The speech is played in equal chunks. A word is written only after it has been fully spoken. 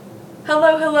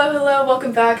Hello, hello, hello.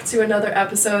 Welcome back to another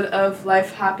episode of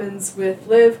Life Happens with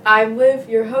Liv. I'm Liv,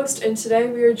 your host, and today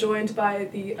we are joined by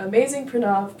the amazing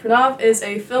Pranav. Pranav is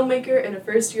a filmmaker and a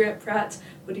first year at Pratt.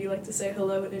 Would you like to say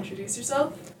hello and introduce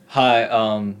yourself?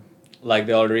 Hi, like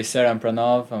they already said, I'm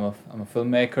Pranav. I'm a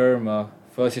filmmaker. I'm a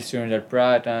first year student at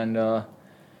Pratt, and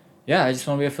yeah, I just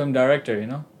want to be a film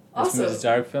director. Awesome. Just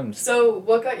direct films. So,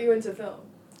 what got you into film?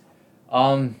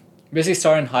 Um, Basically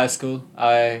started in high school.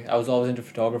 I was always into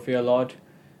photography a lot,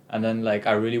 and then like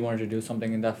I really wanted to do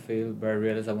something in that field, but I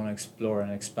realized I want to explore and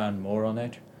expand more on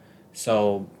it.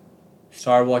 So,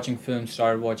 started watching films.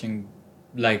 Started watching,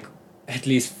 like, at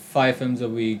least 5 films a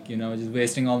week. Just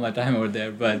wasting all my time over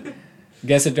there, but.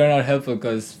 Guess it turned out helpful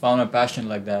because found a passion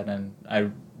like that, and I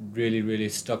really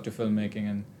stuck to filmmaking,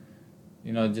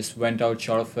 and just went out,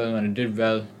 shot a film, and it did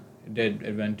well.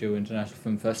 It went to international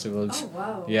film festivals. Oh,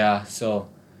 wow. Yeah,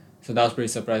 so that was pretty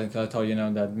surprising. So I thought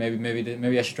that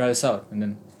maybe I should try this out, and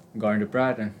then got into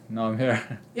Pratt, and now I'm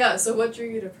here. Yeah, so what drew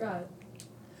you to Pratt?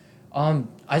 I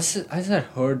just had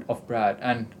heard of Pratt,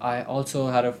 and I also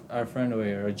had a friend over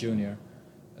here, a junior.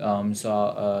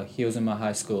 He was in my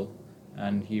high school,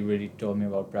 and he really told me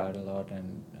about Pratt a lot,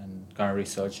 and kind of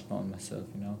researched upon myself.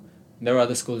 There were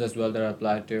other schools as well that I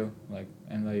applied to, like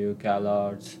NYU,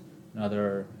 CalArts,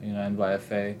 another,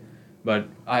 NYFA. But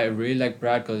I really like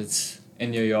Pratt because it's in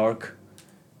New York,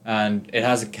 and it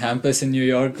has a campus in New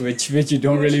York, which you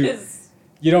don't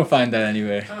you don't find that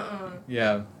anywhere.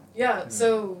 Yeah. Yeah,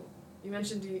 so you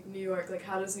mentioned New York. Like,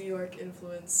 how does New York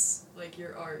influence, like,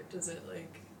 your art? Does it,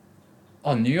 like...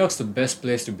 Oh, New York's the best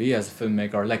place to be as a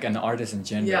filmmaker, or like an artist in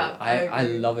general. Yeah, I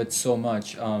love it so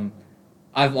much.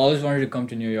 I've always wanted to come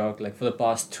to New York, like for the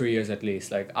past 3 years at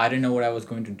least. Like I didn't know what I was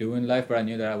going to do in life, but I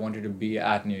knew that I wanted to be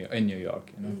in New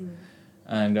York.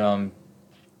 And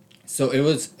so it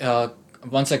was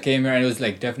once I came here, and it was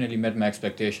like definitely met my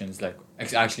expectations. Like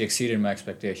actually exceeded my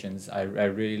expectations. I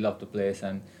really loved the place,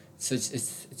 and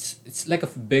it's like a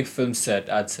big film set,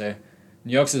 I'd say.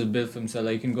 New York's is a big film set.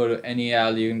 Like you can go to any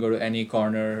alley, you can go to any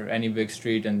corner, any big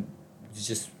street, and it's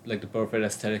just like the perfect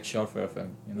aesthetic shot for a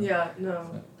film. Yeah, no.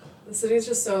 So, the city is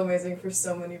just so amazing for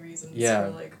so many reasons. Yeah.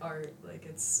 For like art, like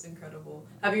it's incredible.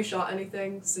 Have you shot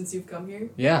anything since you've come here?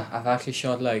 yeah, I've actually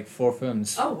shot like 4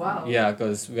 films. Oh wow. Yeah,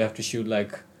 because we have to shoot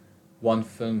like one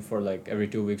film for like every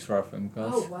 2 weeks for our film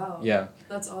class. Oh wow. Yeah.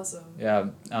 That's awesome. Yeah.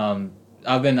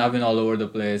 I've been all over the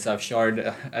place. I've shot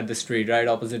at the street right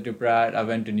opposite to Pratt. I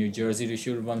went to New Jersey to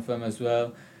shoot one film as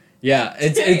well. Yeah,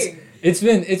 it's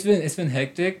been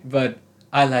hectic, but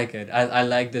I like it. I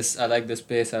like this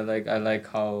place. I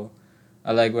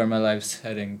like where my life's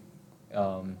heading,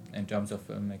 in terms of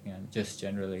filmmaking and just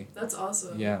generally. That's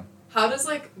awesome. Yeah. How does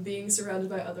like being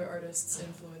surrounded by other artists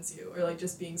influence you, or like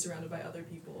just being surrounded by other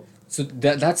people? So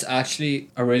that's actually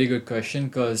a really good question,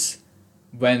 because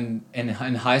when in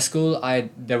high school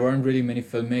there weren't really many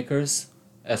filmmakers,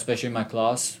 especially in my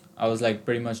class. I was like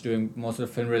pretty much doing most of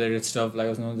the film related stuff. Like I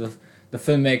was known as the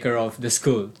filmmaker of the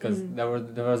school, because there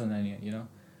wasn't any.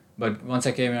 But once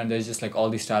I came here, and there's just like all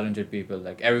these talented people.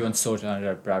 Like everyone's so talented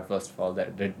at Pratt. First of all,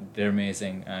 they're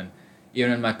amazing, and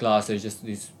even in my class, there's just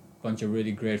these bunch of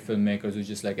really great filmmakers who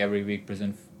just like every week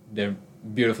present their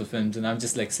beautiful films, and I'm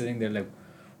just like sitting there like,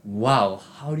 wow,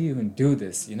 how do you even do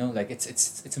this? Like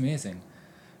it's amazing.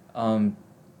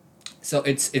 So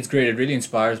it's great. It really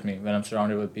inspires me when I'm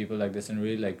surrounded with people like this, and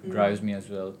really like drives me as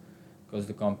well, because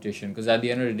the competition. Because at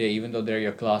the end of the day, even though they're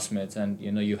your classmates, and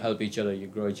you help each other, you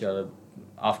grow each other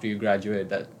after you graduate,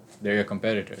 that they're your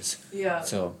competitors. Yeah.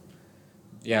 So,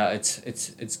 yeah,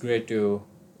 it's great to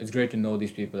know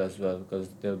these people as well, because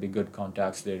there'll be good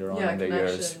contacts later on in the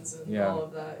years. Connections and all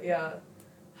of that. Yeah.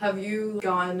 Have you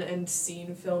gone and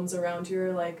seen films around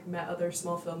here, like met other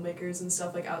small filmmakers and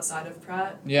stuff like outside of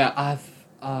Pratt? Yeah,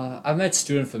 I've met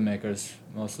student filmmakers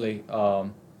mostly.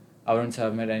 I wouldn't say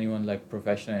I've met anyone like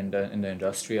professional in the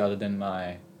industry other than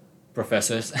my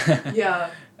professors.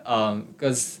 Yeah.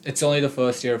 Because it's only the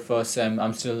first year, first sem.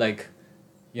 I'm still like,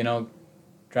 trying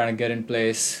to get in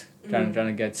place, trying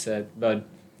to get set. But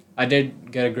I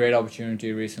did get a great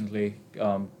opportunity recently,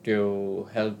 to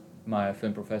help my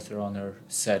film professor on her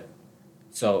set.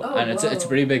 So it's a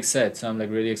pretty big set, so I'm like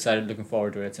really excited, looking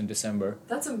forward to it. It's in December.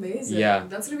 That's amazing. Yeah.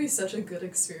 That's gonna be such a good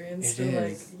experience. It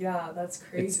is. Like, yeah, that's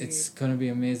crazy. It's gonna be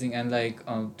amazing, and like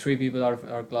 3 people out of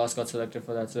our class got selected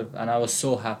for that stuff, and I was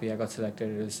so happy I got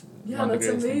selected. It was yeah, one of the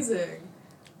that's greatest things. amazing.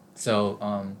 So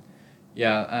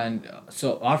yeah, and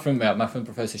so my film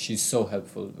professor, she's so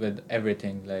helpful with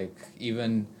everything. Like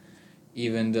even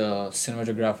the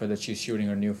cinematographer that she's shooting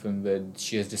her new film with,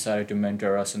 she has decided to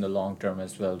mentor us in the long term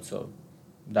as well. So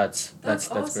that's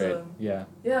great. awesome. Yeah.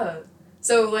 Yeah.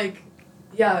 So like,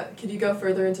 yeah, could you go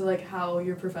further into like how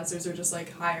your professors are just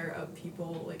like higher up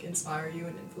people like inspire you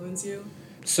and influence you?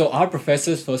 So our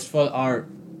professors, first of all, are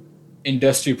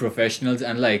industry professionals,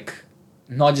 and like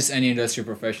not just any industry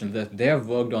professionals. They have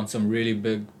worked on some really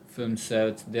big film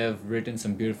sets. They have written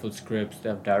some beautiful scripts. They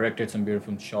have directed some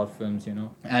beautiful short films.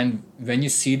 And when you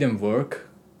see them work,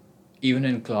 even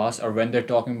in class or when they're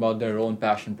talking about their own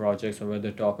passion projects or when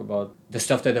they talk about the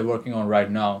stuff that they're working on right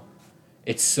now,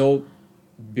 it's so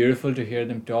beautiful to hear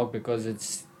them talk because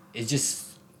it's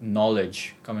just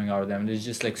knowledge coming out of them. There's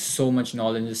just like so much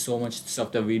knowledge, there's so much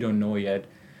stuff that we don't know yet.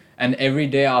 And every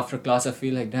day after class I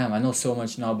feel like, damn, I know so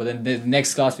much now, but then the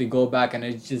next class we go back and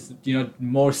it's just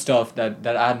more stuff that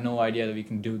I had no idea that we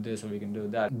can do this or we can do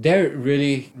that. They're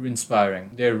really inspiring,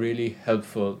 they're really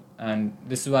helpful, and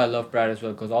this is why I love Pratt as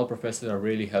well, because all professors are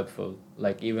really helpful.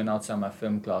 Like even outside my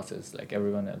film classes, like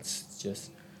everyone else, it's just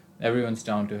everyone's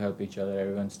down to help each other,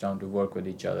 everyone's down to work with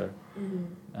each other.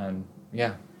 And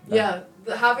yeah. Yeah,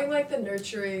 having like the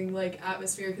nurturing like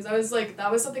atmosphere, because I was like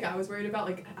that was something I was worried about,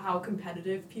 like how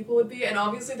competitive people would be, and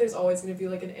obviously there's always going to be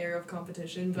like an air of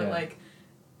competition, but like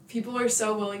people are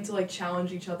so willing to like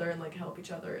challenge each other and like help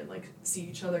each other and like see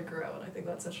each other grow, and I think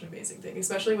that's such an amazing thing,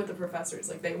 especially with the professors.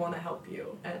 Like they want to help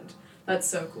you, and that's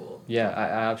so cool. Yeah,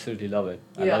 I absolutely love it.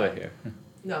 I love it here.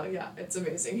 No, yeah, it's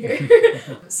amazing here.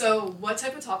 So what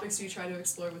type of topics do you try to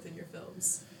explore within your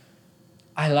films?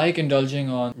 I like indulging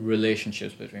on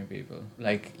relationships between people.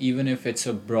 Like even if it's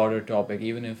a broader topic,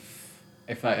 even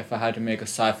if I had to make a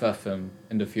sci-fi film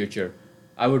in the future,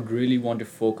 I would really want to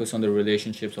focus on the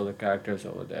relationships of the characters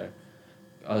over there.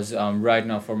 As right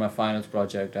now for my finals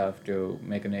project, I have to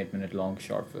make an 8-minute long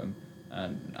short film,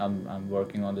 and I'm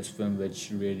working on this film which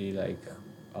really like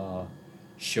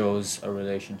shows a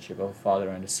relationship of a father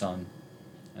and a son,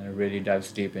 and it really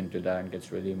dives deep into that and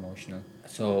gets really emotional.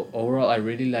 So overall, I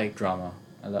really like drama.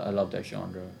 I love that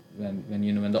genre.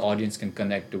 When the audience can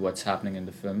connect to what's happening in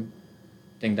the film,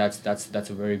 I think that's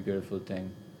a very beautiful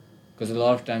thing. Because a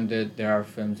lot of time there are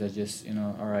films that just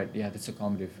all right, yeah, that's a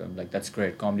comedy film, like that's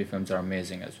great. Comedy films are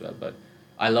amazing as well, but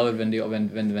I love it when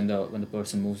the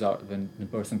person moves out, when the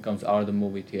person comes out of the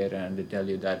movie theater and they tell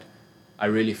you that I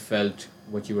really felt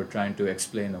what you were trying to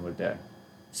explain over there.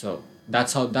 So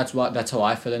that's how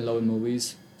I fell in love with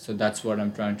movies. So that's what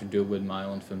I'm trying to do with my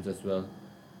own films as well.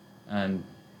 And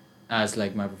as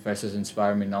like my professors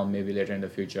inspire me now, maybe later in the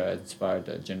future I inspire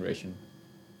the generation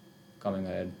coming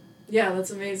ahead. Yeah,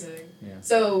 that's amazing. Yeah.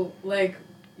 So like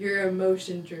you're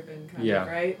emotion driven kind Yeah. of,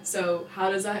 right? So how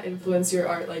does that influence your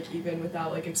art, like even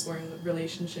without like exploring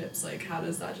relationships? Like how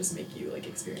does that just make you like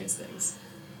experience things?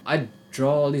 I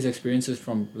draw all these experiences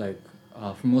from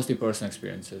from mostly personal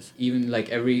experiences. Even like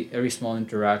every small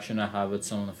interaction I have with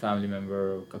someone, a family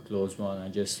member, or a close one, I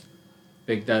just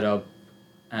pick that up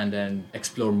and then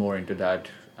explore more into that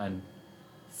and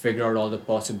figure out all the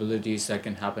possibilities that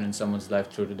can happen in someone's life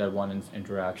through that one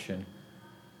interaction.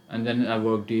 And then I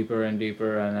work deeper and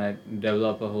deeper and I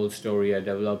develop a whole story, I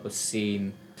develop a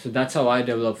scene. So that's how I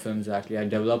develop films actually. I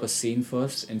develop a scene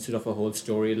first instead of a whole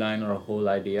storyline or a whole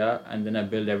idea, and then I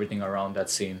build everything around that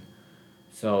scene.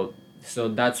 So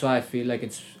that's why I feel like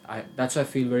that's why I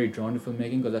feel very drawn to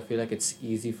filmmaking, because I feel like it's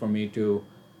easy for me to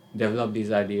develop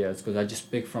these ideas because I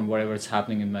just pick from whatever's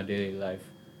happening in my daily life.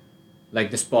 Like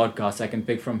this podcast, I can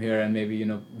pick from here and maybe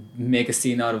make a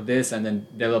scene out of this and then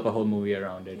develop a whole movie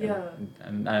around it. Yeah.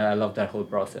 And I love that whole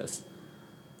process.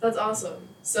 That's awesome.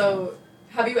 So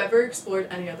have you ever explored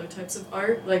any other types of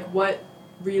art? Like what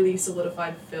really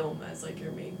solidified film as like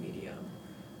your main medium?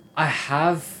 I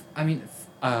have. I mean,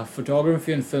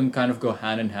 photography and film kind of go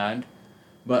hand in hand,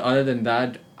 but other than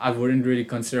that, I wouldn't really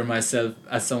consider myself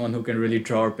as someone who can really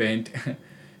draw or paint.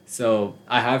 So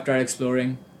I have tried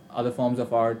exploring other forms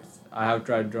of art. I have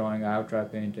tried drawing. I have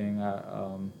tried painting.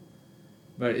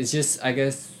 But it's just, I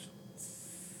guess,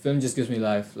 film just gives me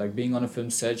life. Like being on a film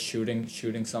set,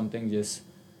 shooting something just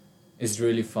is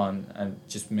really fun and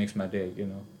just makes my day.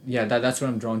 Yeah, that's what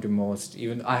I'm drawn to most.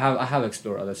 Even I have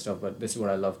explored other stuff, but this is what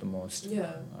I love the most. Yeah.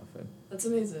 Out of it. That's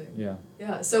amazing. Yeah.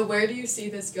 Yeah. So where do you see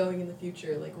this going in the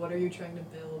future? Like what are you trying to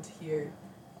build here?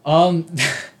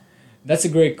 That's a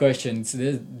great question. So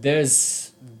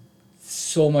there's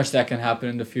so much that can happen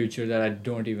in the future that I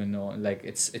don't even know. Like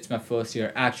it's my first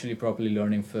year actually properly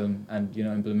learning film and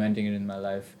implementing it in my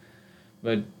life.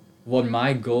 But what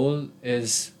my goal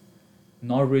is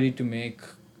not really to make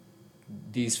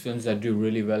these films that do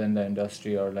really well in the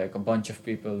industry or like a bunch of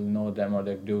people know them or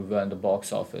they do well in the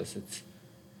box office.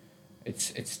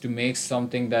 It's to make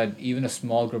something that even a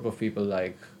small group of people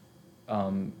like,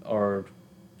 or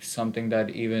something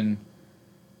that even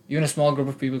a small group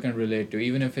of people can relate to,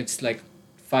 even if it's like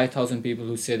 5,000 people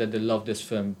who say that they love this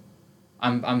film,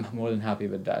 I'm more than happy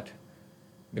with that,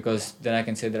 because then I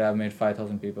can say that I've made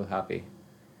 5,000 people happy.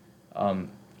 Um,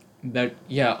 that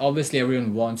yeah, obviously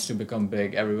everyone wants to become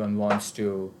big, everyone wants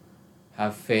to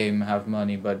have fame, have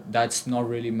money, but that's not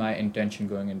really my intention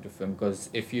going into film, because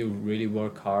if you really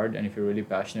work hard and if you're really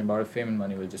passionate about it, fame and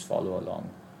money will just follow along.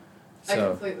 I So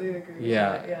completely agree with yeah,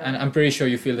 that, yeah. and I'm pretty sure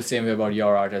you feel the same way about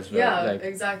your art as well. Yeah, Like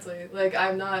exactly. Like,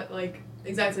 I'm not, like,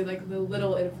 exactly, like, the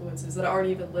little influences that aren't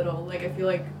even little. Like, I feel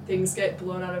like things get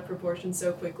blown out of proportion so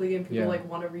quickly and people, Yeah. like,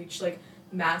 want to reach, like,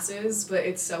 masses, but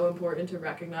it's so important to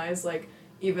recognize, like,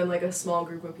 even, like, a small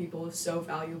group of people is so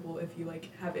valuable if you, like,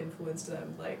 have influenced them.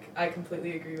 Like, I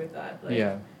completely agree with that. Like,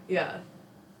 yeah, Yeah.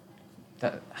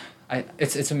 that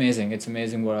it's amazing. It's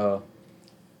amazing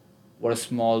what a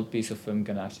small piece of film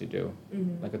can actually do.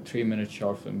 Mm-hmm. Like a 3-minute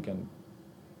short film can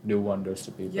do wonders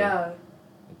to people. Yeah.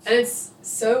 And it's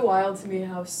so wild to me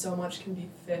how so much can be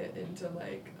fit into,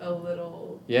 like, a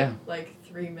little, Yeah. like,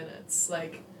 3 minutes.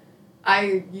 Like,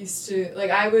 I used to,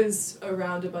 like, I was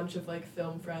around a bunch of, like,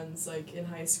 film friends, like, in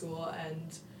high school, and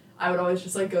I would always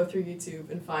just, like, go through YouTube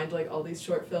and find, like, all these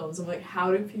short films. I'm like,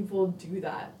 how do people do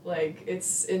that? Like,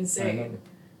 it's insane.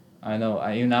 I know.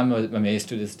 Even I'm amazed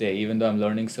to this day. Even though I'm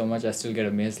learning so much, I still get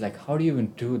amazed. Like, how do you even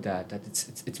do that? That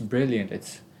it's brilliant.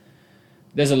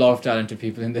 There's a lot of talented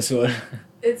people in this world.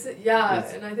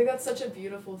 And I think that's such a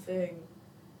beautiful thing.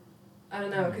 I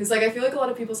don't know, because, like, I feel like a lot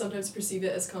of people sometimes perceive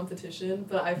it as competition,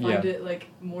 but I find it, like,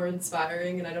 more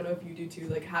inspiring, and I don't know if you do too,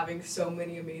 like, having so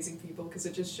many amazing people, because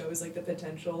it just shows, like, the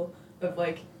potential of,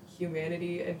 like,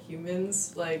 humanity and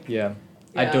humans, like... Yeah.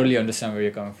 I totally understand where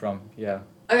you're coming from, yeah.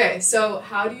 Okay, so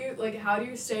how do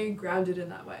you stay grounded in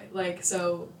that way? Like,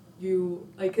 so you,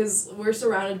 like, because we're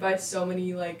surrounded by so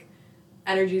many, like,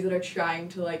 energies that are trying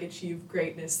to, like, achieve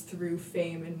greatness through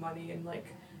fame and money, and, like,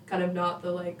 kind of not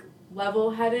the, like,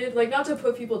 level-headed, like, not to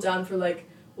put people down for, like,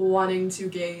 wanting to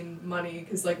gain money,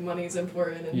 because, like, money is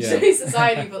important in today's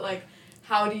society, but, like,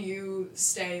 how do you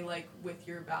stay, like, with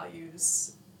your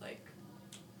values, like,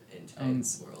 in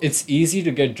today's world? It's easy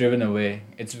to get driven away.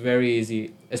 It's very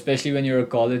easy, especially when you're a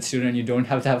college student and you don't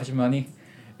have that much money.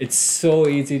 It's so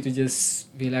easy to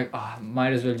just be like,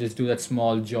 might as well just do that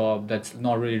small job that's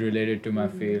not really related to my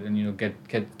field, and, you know,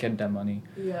 get that money.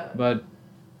 Yeah. But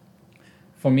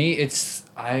for me, it's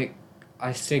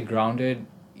I stay grounded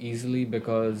easily,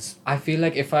 because I feel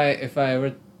like if I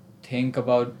ever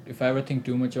think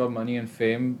too much about money and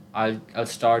fame, I'll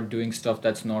start doing stuff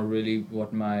that's not really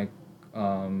what my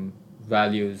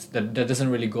values, that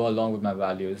doesn't really go along with my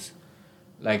values.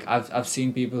 Like, I've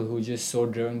seen people who just so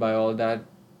driven by all that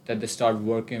they start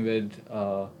working with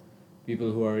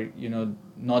people who are, you know,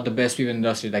 not the best people in the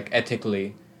industry, like,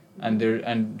 ethically,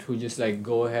 and who just, like,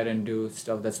 go ahead and do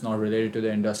stuff that's not related to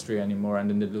the industry anymore, and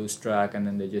then they lose track, and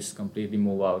then they just completely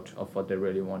move out of what they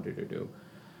really wanted to do.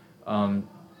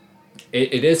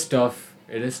 It is tough.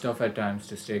 It is tough at times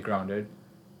to stay grounded.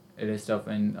 It is tough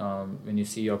when you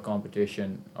see your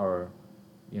competition, or,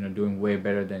 you know, doing way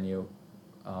better than you,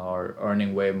 or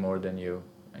earning way more than you,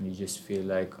 and you just feel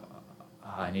like,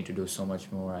 I need to do so much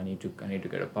more. I need to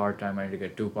get a part-time. I need to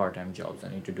get 2 part-time jobs. I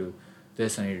need to do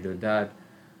this. I need to do that.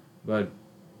 But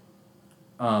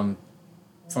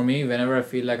for me, whenever I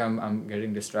feel like I'm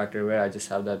getting distracted away, I just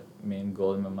have that main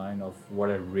goal in my mind of what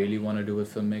I really want to do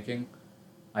with filmmaking.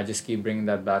 I just keep bringing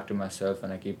that back to myself,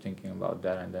 and I keep thinking about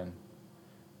that, and then,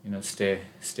 you know, stay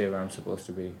where I'm supposed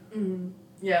to be. Mm-hmm.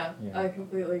 Yeah, I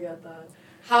completely get that.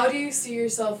 How do you see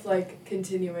yourself, like,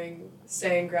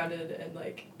 staying grounded and,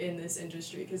 like, in this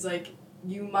industry? Because, like,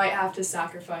 you might have to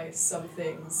sacrifice some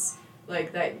things,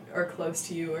 like, that are close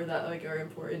to you or that, like, are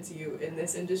important to you in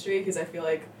this industry, because I feel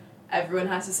like everyone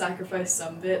has to sacrifice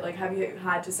some bit. Like, have you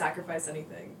had to sacrifice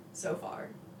anything so far?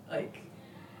 Like...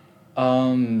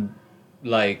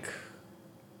 Like,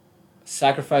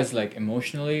 sacrifice, like,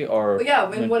 emotionally, or... Well,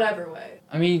 yeah, in whatever way.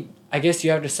 I mean, I guess you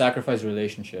have to sacrifice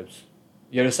relationships.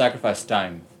 You have to sacrifice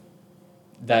time.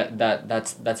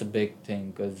 That's a big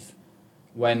thing, because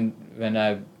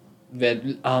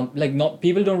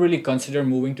people don't really consider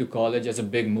moving to college as a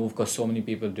big move, because so many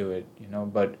people do it, you know,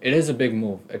 but it is a big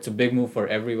move. It's a big move for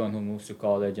everyone who moves to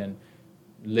college and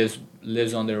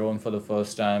lives on their own for the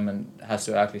first time, and has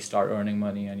to actually start earning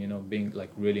money, and, you know, being, like,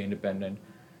 really independent.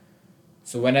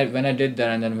 So when I did that,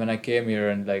 and then when I came here,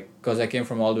 and, like, because I came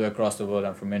from all the way across the world,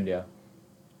 I'm from India,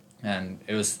 and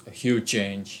it was a huge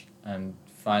change, and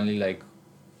finally, like,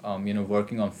 you know,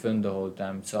 working on film the whole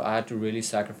time, so I had to really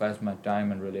sacrifice my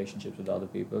time and relationships with other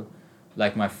people,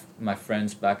 like my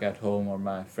friends back at home, or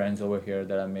my friends over here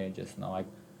that I made just now. Like,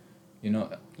 you know,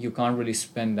 you can't really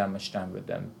spend that much time with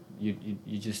them.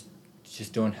 You just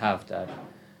don't have that.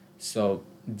 So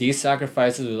these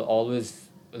sacrifices will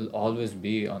always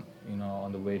be on,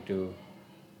 on the way to,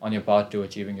 on your path to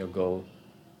achieving your goal.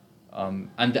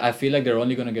 And I feel like they're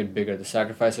only going to get bigger. The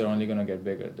sacrifices are only going to get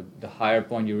bigger. The higher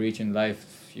point you reach in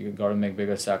life, you got to make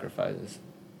bigger sacrifices.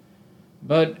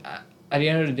 But at the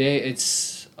end of the day,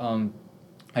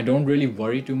 I don't really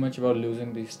worry too much about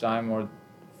losing this time or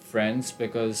friends,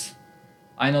 because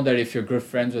I know that if you're good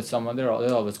friends with someone, they're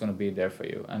always going to be there for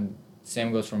you. And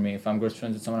same goes for me. If I'm good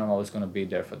friends with someone, I'm always going to be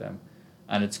there for them.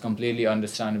 And it's completely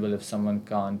understandable if someone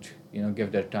can't,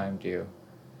 give their time to you.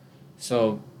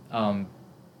 So,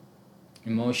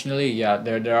 emotionally, yeah,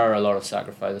 there are a lot of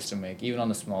sacrifices to make. Even on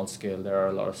a small scale, there are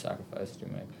a lot of sacrifices to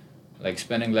make. Like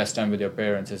spending less time with your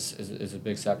parents is a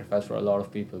big sacrifice for a lot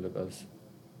of people, because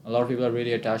a lot of people are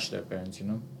really attached to their parents.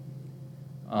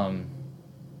 Um,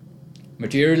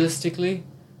 Materialistically,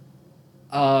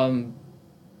 um,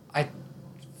 I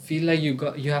feel like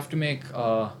you have to make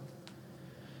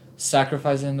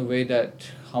sacrifices in the way that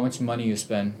how much money you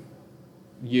spend.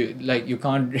 You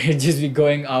can't just be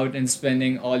going out and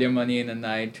spending all your money in a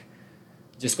night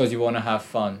just because you want to have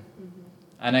fun.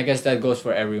 And I guess that goes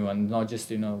for everyone, not just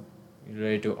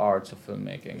related to arts or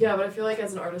filmmaking. Yeah, but I feel like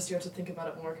as an artist you have to think about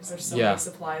it more because there's so Yeah. many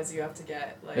supplies you have to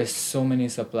get. Like, There's so many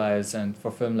supplies, and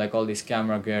for film, like all these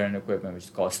camera gear and equipment,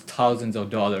 which cost thousands of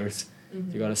dollars.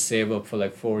 mhm. You gotta save up for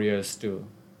like 4 years to,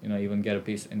 even get a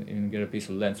piece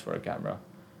of lens for a camera.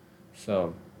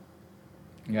 So,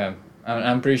 yeah,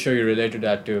 I'm pretty sure you relate to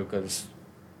that too, cause.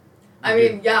 I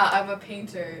mean, yeah, I'm a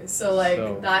painter, so like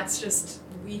So- that's just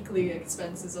weekly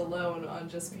expenses alone on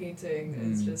just painting.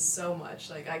 It's Mm. just so much.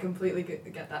 Like I completely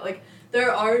get that. Like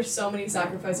there are so many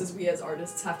sacrifices we as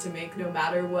artists have to make, no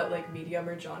matter what like medium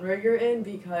or genre you're in,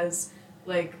 because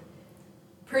like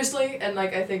personally, and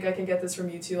like I think I can get this from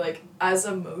you too. Like as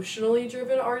emotionally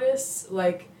driven artists,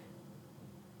 like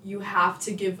you have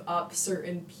to give up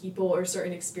certain people or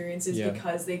certain experiences Yeah.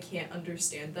 because they can't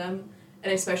understand them,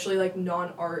 and especially like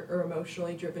non-art or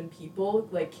emotionally driven people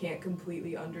like can't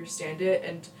completely understand it.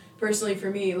 And personally for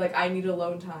me, like I need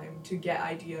alone time to get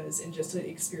ideas and just to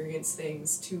experience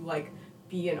things to like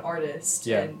be an artist.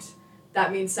 Yeah. And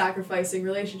that means sacrificing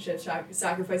relationships,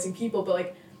 sacrificing people, but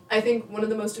like I think one of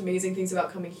the most amazing things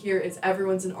about coming here is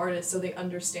everyone's an artist, so they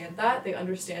understand that. They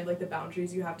understand like the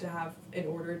boundaries you have to have in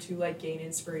order to like gain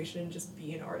inspiration and just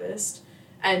be an artist.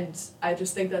 And I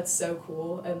just think that's so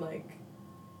cool. And like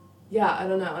yeah, I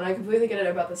don't know. And I completely get it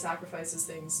about the sacrifices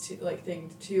thing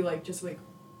too, like just like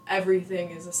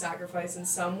everything is a sacrifice in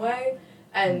some way.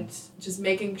 And just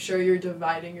making sure you're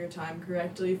dividing your time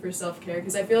correctly for self-care,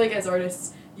 because I feel like as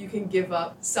artists you can give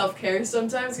up self-care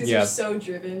sometimes because Yeah. you're so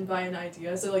driven by an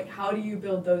idea. So like how do you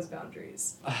build those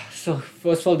boundaries? So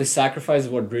first of all, the sacrifice is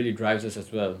what really drives us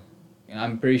as well. And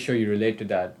I'm pretty sure you relate to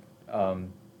that.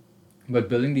 But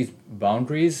building these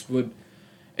boundaries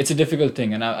it's a difficult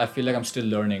thing, and I feel like I'm still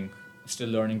learning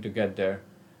to get there.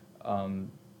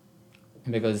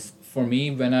 Because for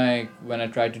me, when I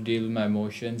try to deal with my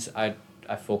emotions, I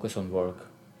focus on work.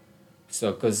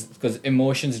 So because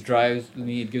emotions drives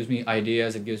me, it gives me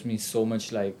ideas, it gives me so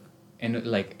much it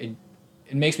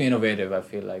makes me innovative, I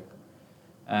feel like.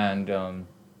 And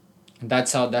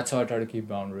that's how I try to keep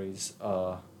boundaries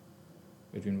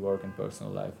between work and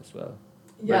personal life as well.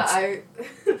 Yeah,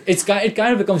 It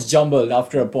kind of becomes jumbled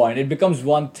after a point. It becomes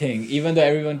one thing, even though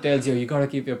everyone tells you gotta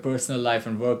keep your personal life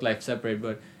and work life separate.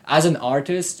 But as an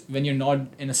artist, when you're not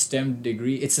in a STEM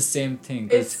degree, it's the same thing.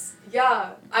 'Cause it's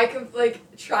yeah, I can like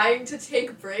trying to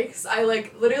take breaks. I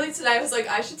like literally today I was like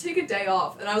I should take a day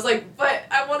off, and I was like, but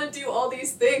I want to do all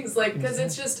these things like because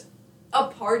it's just a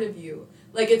part of you.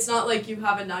 Like it's not like you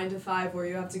have a 9 to 5 where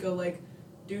you have to go like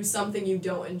do something you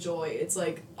don't enjoy. It's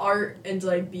like art and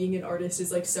like being an artist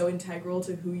is like so integral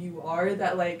to who you are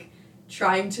that like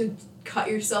trying to cut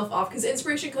yourself off, because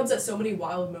inspiration comes at so many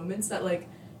wild moments that like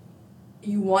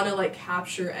you want to like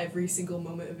capture every single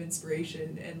moment of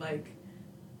inspiration. And like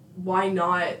why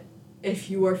not, if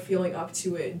you are feeling up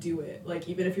to it, do it, like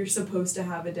even if you're supposed to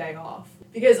have a day off.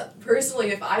 Because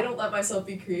personally, if I don't let myself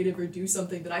be creative or do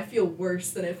something, then I feel worse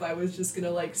than if I was just gonna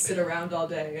like sit around all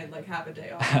day and like have a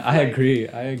day off. I Like,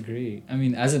 agree. I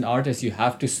mean, as an artist, you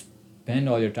have to spend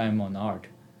all your time on art,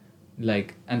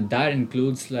 and that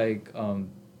includes the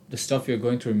stuff you're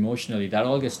going through emotionally. That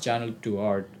all gets channeled to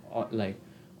art.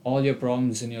 All your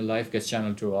problems in your life gets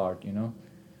channeled through art.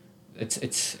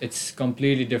 It's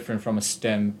completely different from a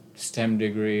STEM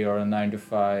degree or a 9 to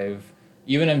 5.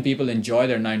 Even when people enjoy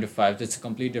their 9 to 5s, it's a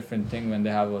completely different thing when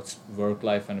they have a work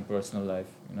life and a personal life.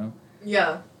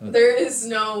 Yeah. There is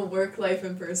no work life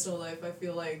and personal life, I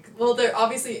feel like. Well, there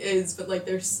obviously is, but like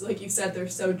there's like you said, they're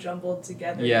so jumbled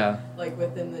together. Yeah. Like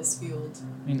within this field.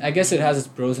 I mean, I guess it has its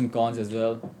pros and cons as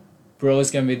well.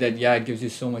 Pros can be that, yeah, it gives you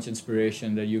so much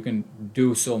inspiration that you can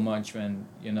do so much when,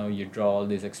 you draw all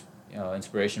these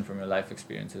inspiration from your life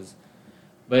experiences.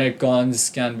 But cons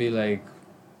can be like,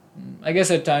 I guess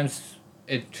at times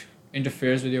it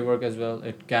interferes with your work as well.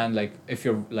 It can, like, if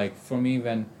you're like, for me,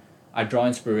 when I draw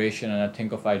inspiration and I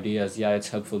think of ideas, yeah, it's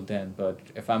helpful then. But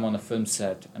if I'm on a film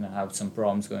set and I have some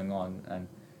problems going on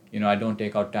and I don't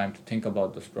take out time to think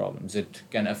about those problems, it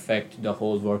can affect the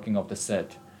whole working of the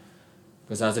set.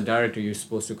 Because as a director, you're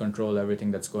supposed to control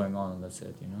everything that's going on the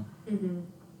set. Mm-hmm.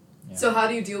 Yeah. So how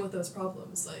do you deal with those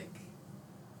problems? Like,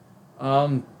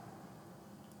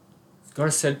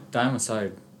 gotta set time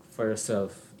aside for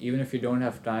yourself. Even if you don't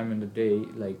have time in the day,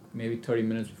 like maybe 30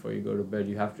 minutes before you go to bed,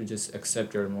 you have to just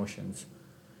accept your emotions.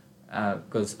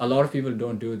 Because a lot of people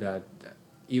don't do that.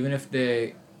 Even if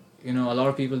they, a lot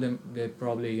of people, they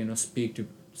probably, speak to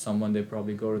someone, they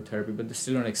probably go to therapy, but they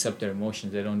still don't accept their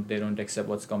emotions. They don't accept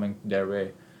what's coming their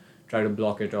way, try to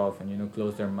block it off and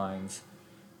close their minds.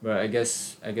 But I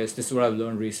guess this is what I've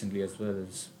learned recently as well,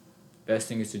 is best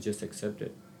thing is to just accept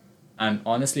it. And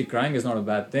honestly, crying is not a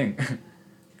bad thing.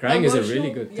 Crying is a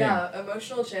really good thing. Yeah,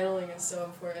 emotional channeling is so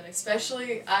important,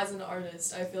 especially as an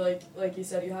artist. I feel like you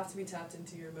said, you have to be tapped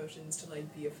into your emotions to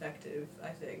like be effective, I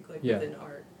think, within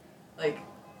art. Like,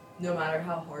 no matter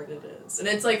how hard it is. And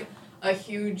it's like a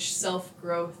huge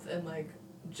self-growth and like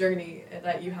journey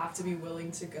that you have to be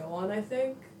willing to go on, I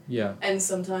think. Yeah. And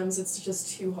sometimes it's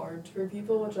just too hard for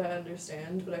people, which I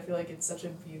understand, but I feel like it's such a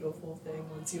beautiful thing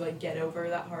once you like get over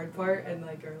that hard part and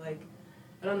like are like,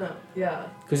 I don't know, yeah.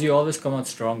 Because you always come out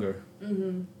stronger.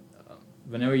 Mm-hmm.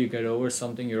 Whenever you get over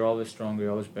something, you're always stronger,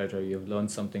 you're always better, you've learned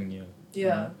something new.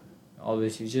 Yeah.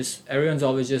 Everyone's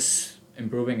always just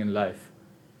improving in life.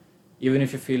 Even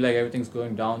if you feel like everything's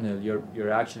going downhill,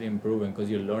 you're actually improving because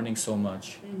you're learning so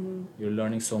much. Mm-hmm. You're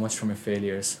learning so much from your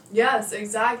failures. Yes,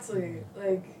 exactly.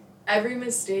 Like, every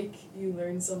mistake you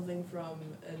learn something from,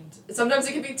 and sometimes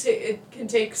it can it can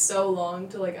take so long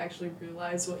to like actually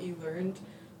realize what you learned,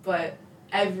 but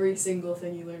every single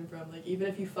thing you learn from, like even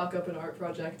if you fuck up an art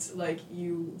project, like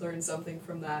you learn something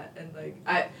from that. And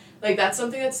like that's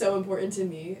something that's so important to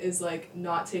me, is like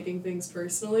not taking things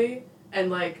personally and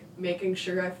like making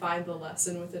sure I find the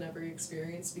lesson within every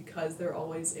experience, because there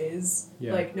always is.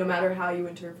 Yeah. Like no matter how you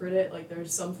interpret it, like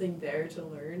there's something there to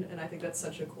learn, and I think that's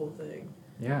such a cool thing.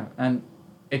 Yeah, and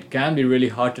it can be really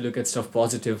hard to look at stuff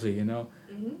positively,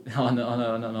 Mm-hmm. on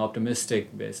an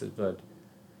optimistic basis, but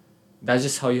that's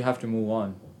just how you have to move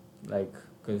on. Like,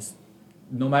 because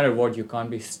no matter what, you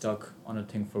can't be stuck on a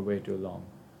thing for way too long.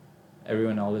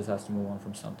 Everyone always has to move on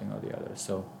from something or the other.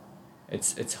 So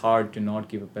it's hard to not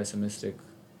keep a pessimistic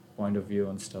point of view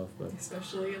on stuff, but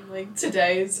especially in like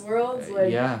today's world,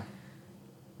 like yeah.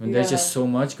 When there's just so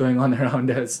much going on around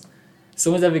us.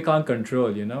 So much that we can't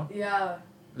control, Yeah.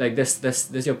 Like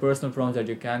there's your personal problems that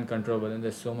you can control, but then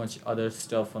there's so much other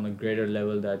stuff on a greater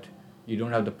level that you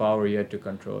don't have the power yet to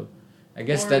control. I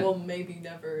guess or that will maybe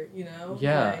never,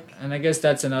 yeah, like, and I guess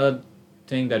that's another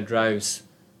thing that drives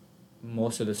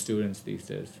most of the students these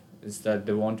days, is that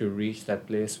they want to reach that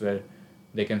place where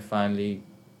they can finally,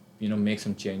 make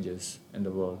some changes in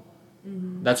the world.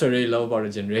 mm-hmm. That's what I really love about our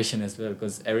generation as well,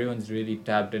 because everyone's really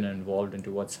tapped in and involved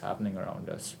into what's happening around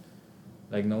us.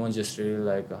 Like, no one's just really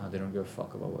like, they don't give a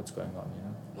fuck about what's going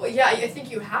on, Well, yeah, I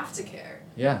think you have to care.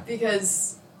 Yeah.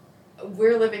 Because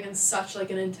we're living in such, like,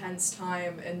 an intense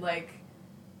time, and, like,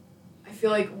 I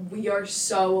feel like we are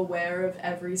so aware of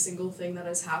every single thing that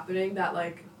is happening that,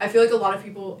 like, I feel like a lot of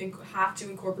people have to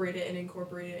incorporate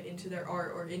it into their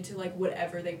art or into, like,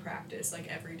 whatever they practice, like,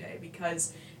 every day,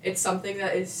 because it's something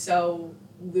that is so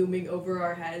looming over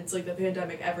our heads, like the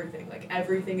pandemic,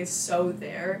 everything is so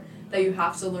there that you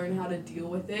have to learn how to deal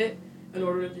with it in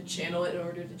order to channel it, in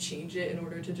order to change it, in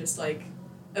order to just like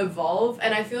evolve.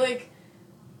 And I feel like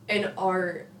in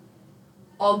art,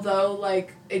 although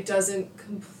like it doesn't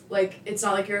it's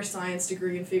not like you're a science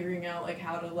degree and figuring out like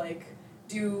how to like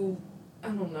do, I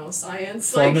don't know,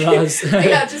 science, formulas. Like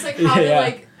yeah, just like how to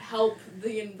like help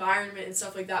the environment and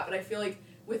stuff like that. But I feel like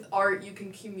with art you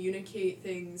can communicate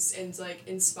things and like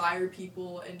inspire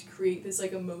people and create this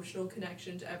like emotional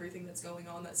connection to everything that's going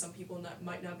on that some people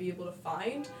might not be able to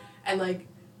find, and like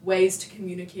ways to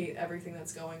communicate everything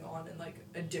that's going on in like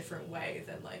a different way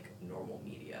than like normal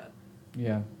media.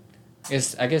 Yeah.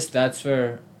 I guess that's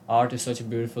where art is such a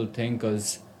beautiful thing,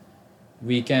 because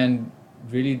we can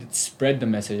really spread the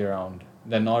message around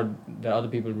that other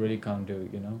people really can't do,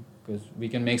 because we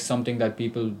can make something that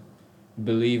people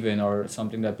believe in or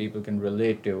something that people can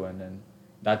relate to, and then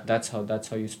that's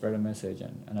how you spread a message,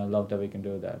 and I love that we can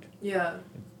do that. Yeah.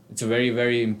 It's a very,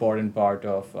 very important part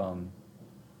of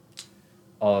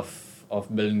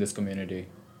building this community,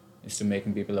 is to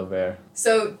making people aware.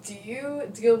 So, do you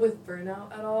deal with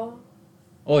burnout at all?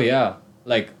 Oh yeah,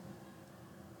 like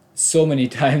so many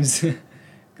times,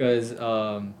 because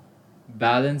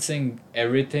balancing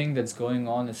everything that's going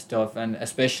on is tough, and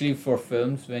especially for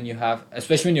films,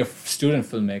 especially when you're a student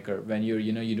filmmaker, when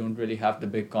you don't really have the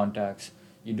big contacts,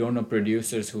 you don't know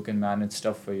producers who can manage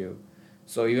stuff for you.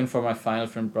 So even for my final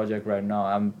film project right now,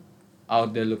 I'm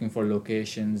out there looking for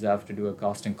locations. I have to do a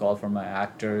casting call for my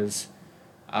actors.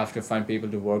 I have to find people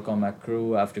to work on my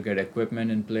crew. I have to get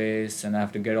equipment in place, and I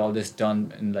have to get all this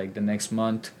done in like the next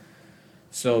month.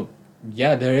 So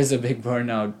yeah, there is a big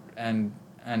burnout, and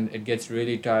it gets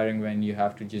really tiring when you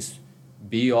have to just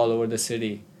be all over the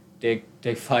city, take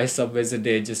five subways a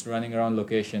day, just running around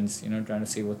locations, trying to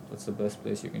see what's the best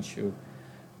place you can shoot.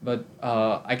 But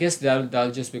I guess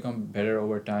that'll just become better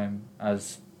over time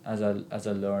as I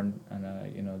learn,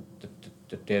 and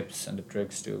the tips and the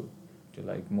tricks to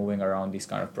like moving around these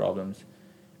kind of problems,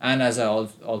 and as I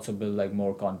also build like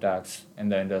more contacts in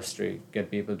the industry, get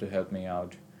people to help me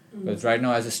out. Because right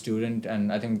now as a student,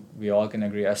 and I think we all can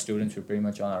agree, as students we're pretty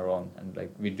much on our own, and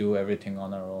like we do everything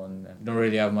on our own and don't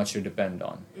really have much to depend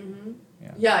on. Mm-hmm.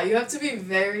 Yeah. Yeah, you have to be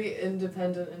very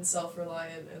independent and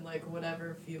self-reliant in like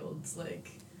whatever fields,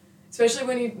 like especially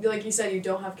when you, like you said, you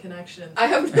don't have connection. I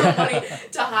have no money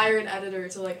to hire an editor,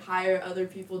 to like hire other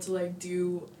people to like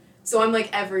do. So I'm like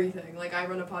everything. Like I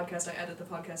run a podcast, I edit the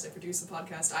podcast, I produce the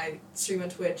podcast, I stream on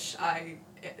Twitch, I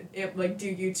like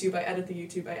do YouTube, I edit the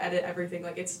YouTube, I edit everything.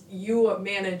 Like it's, you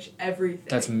manage everything.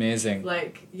 That's amazing.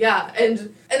 Like yeah,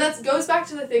 and that goes back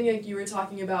to the thing like you were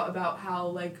talking about how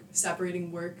like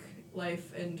separating work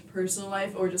life and personal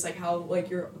life, or just like how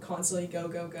like you're constantly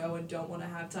go and don't want to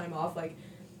have time off. Like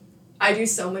I do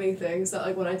so many things that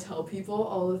like when I tell people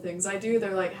all the things I do,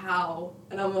 they're like, how?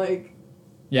 And I'm like,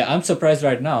 yeah, I'm surprised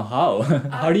right now. How?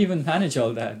 How do you even manage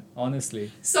all that,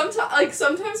 honestly? Sometimes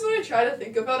when I try to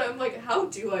think about it, I'm like, how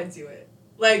do I do it?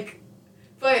 Like,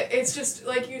 but it's just,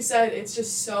 like you said, it's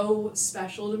just so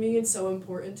special to me and so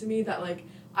important to me that, like,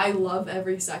 I love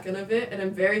every second of it, and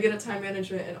I'm very good at time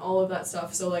management and all of that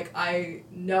stuff, so, like, I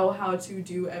know how to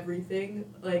do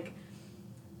everything, like,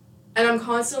 and I'm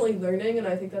constantly learning, and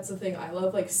I think that's the thing I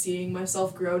love, like, seeing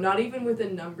myself grow, not even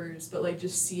within numbers, but, like,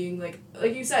 just seeing, like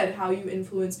you said, how you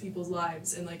influence people's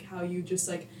lives, and, like, how you just,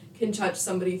 like, can touch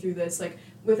somebody through this, like,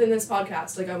 within this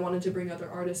podcast, like, I wanted to bring other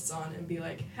artists on and be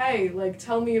like, hey, like,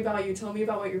 tell me about you, tell me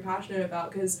about what you're passionate about,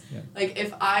 because, like,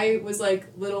 if I was, like,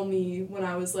 little me when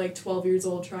I was, like, 12 years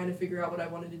old trying to figure out what I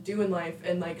wanted to do in life,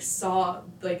 and, like, saw,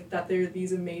 like, that there are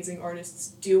these amazing artists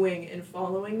doing and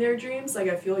following their dreams, like,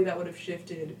 I feel like that would have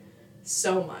shifted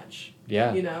so much.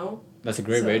 Yeah. You know? That's a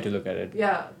great way to look at it.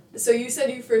 Yeah. So you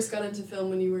said you first got into film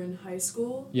when you were in high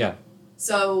school? Yeah.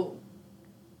 So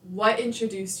what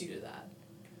introduced you to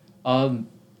that?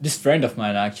 This friend of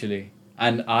mine actually,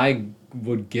 and I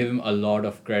would give him a lot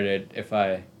of credit if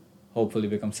I hopefully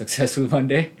become successful one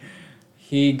day.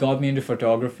 He got me into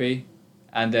photography,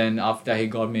 and then after he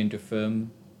got me into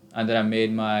film, and then I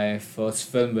made my first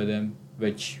film with him,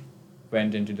 which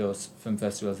went into those film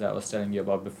festivals that I was telling you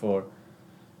about before.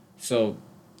 So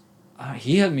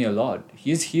he helped me a lot.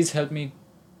 He's helped me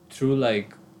through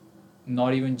like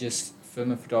not even just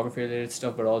film and photography related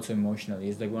stuff, but also emotionally.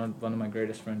 He's like one of my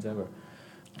greatest friends ever.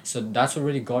 So that's what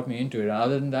really got me into it. And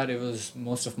other than that, it was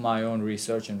most of my own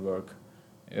research and work.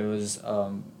 It was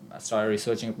I started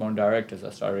researching upon directors.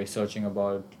 I started researching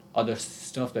about other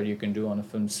stuff that you can do on a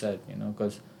film set.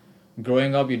 Because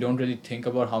growing up, you don't really think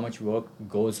about how much work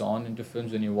goes on into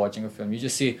films when you're watching a film. You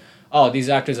just see, oh, these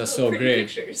actors are so great.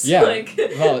 Pictures. Yeah. Like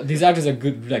well, these actors are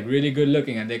good, like really good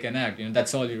looking, and they can act.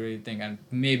 That's all you really think, and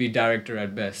maybe director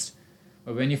at best.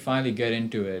 But when you finally get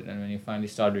into it, and when you finally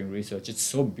start doing research, it's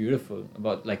so beautiful.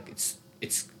 About like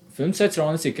it's film sets are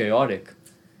honestly chaotic.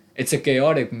 It's a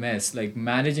chaotic mess. Like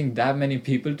managing that many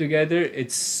people together,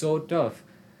 it's so tough.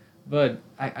 But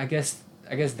I guess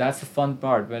that's the fun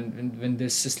part when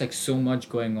there's just like so much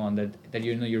going on that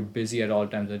you're busy at all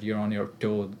times, that you're on your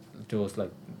toes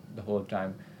like the whole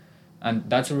time, and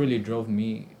that's what really drove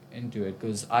me into it,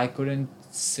 because I couldn't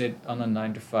sit on a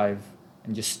 9 to 5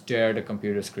 and just stare at a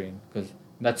computer screen, because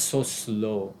that's so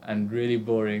slow and really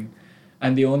boring,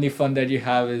 and the only fun that you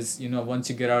have is once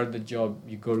you get out of the job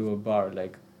you go to a bar.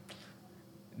 Like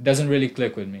it doesn't really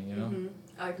click with me. Mm-hmm.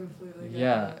 I completely get that.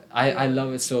 Yeah. I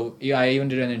love it. So yeah, I even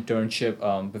did an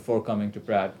internship before coming to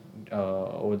Pratt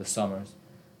over the summers,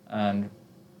 and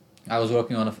I was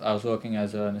working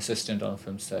as an assistant on a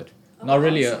film set. Oh, Not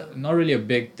really a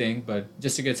big thing, but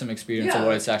just to get some experience of Yeah.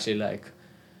 what it's actually like.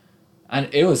 And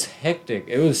it was hectic.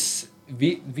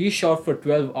 We shot for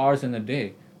 12 hours in a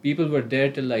day. People were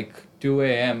there till like 2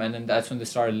 a.m., and then that's when they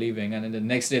started leaving, and then the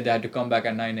next day they had to come back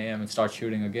at 9 a.m. and start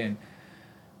shooting again.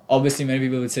 Obviously many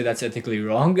people would say that's ethically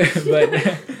wrong, but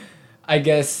I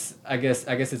guess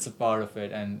it's a part of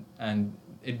it, and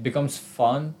it becomes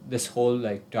fun. This whole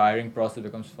like tiring process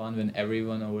becomes fun when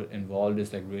everyone involved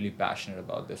is like really passionate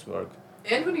about this work.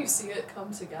 And when you see it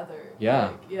come together. Yeah.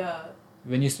 Like, yeah.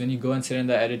 When you go and sit in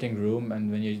the editing room,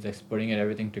 and when you're just putting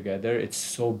everything together, it's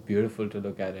so beautiful to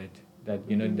look at it, that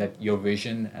that your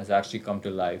vision has actually come to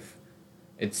life.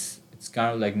 It's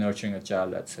kind of like nurturing a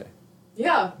child, let's say.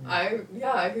 Yeah,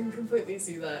 I can completely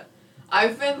see that.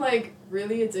 I've been like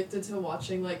really addicted to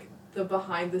watching like the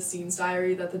behind the scenes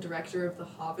diary that the director of The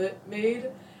Hobbit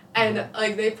made. And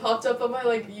like they popped up on my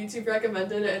like YouTube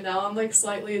recommended, and now I'm like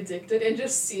slightly addicted, and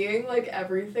just seeing like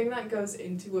everything that goes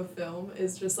into a film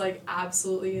is just like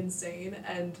absolutely insane.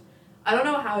 And I don't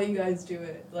know how you guys do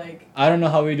it. Like I don't know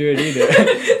how we do it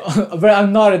either, but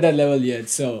I'm not at that level yet.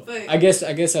 So But- I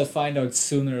guess I'll find out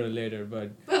sooner or later.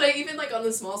 But But even like on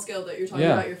the small scale that you're talking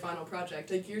Yeah. about your final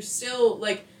project, like you're still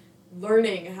like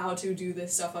learning how to do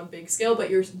this stuff on big scale, but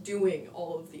you're doing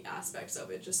all of the aspects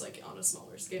of it just like on a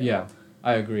smaller scale. yeah,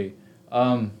 I agree.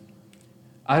 I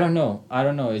don't know.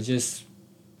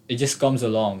 It just comes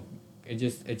along. I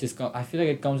feel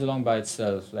like it comes along by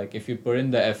itself. Like if you put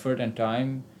in the effort and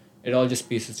time, it all just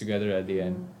pieces together at the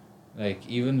end. Like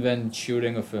even when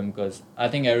shooting a film, because I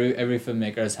think every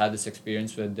filmmaker has had this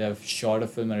experience where they've shot a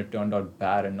film and it turned out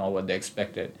bad and not what they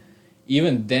expected.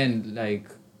 Even then, like,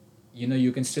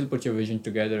 you can still put your vision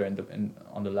together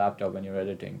on the laptop when you're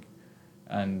editing,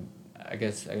 and I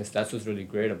guess that's what's really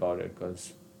great about it,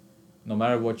 because no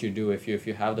matter what you do, if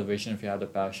you have the vision, if you have the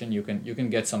passion, you can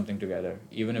get something together,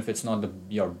 even if it's not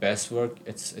your best work.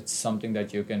 It's something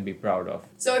that you can be proud of.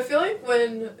 So I feel like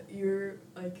when you're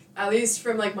like, at least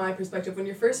from like my perspective, when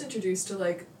you're first introduced to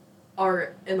like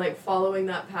art and like following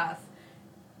that path,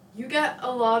 you get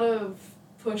a lot of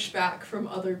pushback from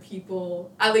other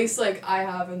people. At least like I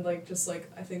have, and like just like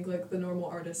I think like the normal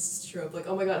artist trope, like,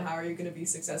 oh my god, how are you gonna be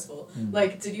successful?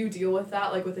 Like, did you deal with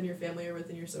that like within your family or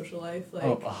within your social life? Like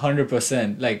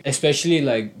 100%. Like especially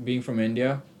like being from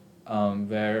India,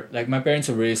 where like my parents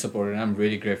are really supportive, and I'm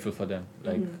really grateful for them.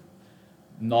 Like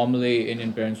normally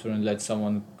Indian parents wouldn't let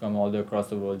someone come all the way across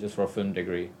the world just for a film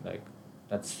degree. Like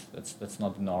that's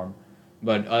not the norm.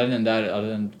 But other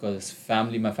than because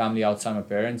my family outside my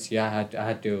parents, yeah,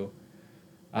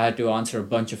 I had to answer a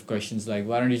bunch of questions like,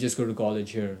 why don't you just go to college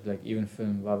here, like even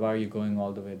film, why are you going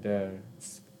all the way there,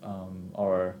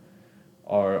 or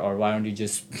why don't you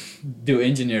just do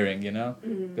engineering,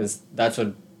 because that's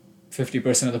what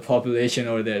 50% of the population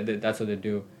over there, that's what they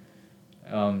do.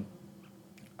 I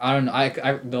don't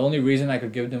know. The only reason I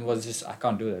could give them was just I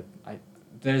can't do it.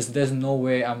 There's no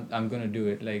way I'm gonna do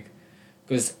it, like,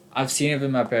 because I've seen it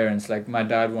with my parents. Like my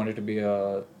dad wanted to be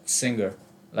a singer,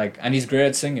 like, and he's great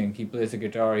at singing. He plays the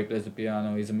guitar, he plays the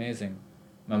piano. He's amazing.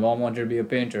 My mom wanted to be a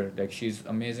painter. Like she's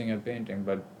amazing at painting,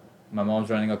 but my mom's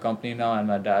running a company now, and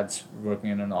my dad's working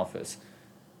in an office,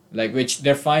 like, which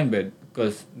they're fine with,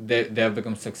 because they have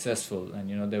become successful,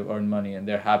 and they've earned money, and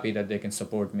they're happy that they can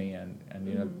support me, and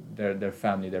their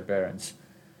family, their parents.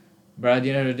 But at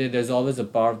the end of the day, there's always a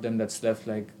part of them that's left,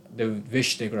 like they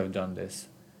wish they could have done this,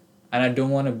 and I don't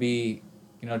want to be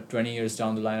 20 years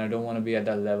down the line, I don't want to be at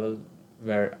that level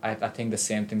where I think the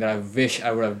same thing, that I wish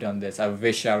I would have done this, I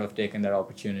wish I would have taken that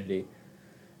opportunity.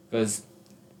 Because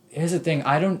here's the thing,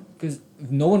 because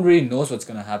no one really knows what's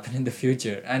going to happen in the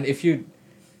future, and if you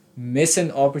miss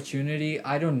an opportunity,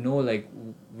 I don't know like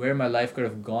where my life could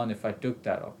have gone if I took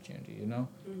that opportunity.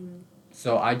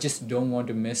 So I just don't want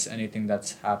to miss anything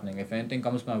that's happening. If anything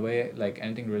comes my way, like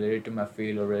anything related to my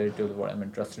field or related to what I'm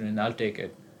interested in, I'll take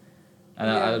it, and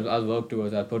I'll work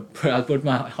towards. I'll put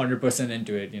my 100%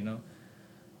 into it.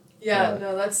 Yeah,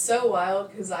 no, that's so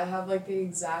wild, because I have like the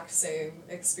exact same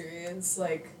experience,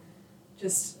 like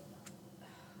just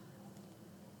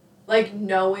like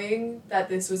knowing that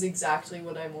this was exactly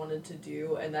what I wanted to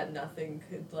do, and that nothing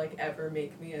could like ever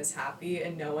make me as happy,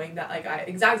 and knowing that like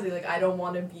I don't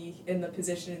want to be in the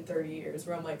position in 30 years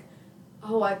where I'm like,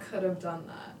 oh, I could have done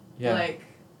that. Yeah. Like,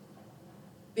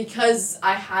 because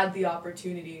I had the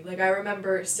opportunity. Like I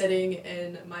remember sitting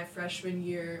in my freshman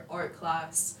year art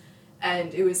class,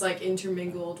 and it was like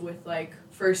intermingled with like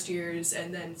first years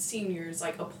and then seniors,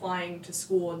 like applying to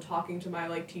school and talking to my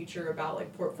like teacher about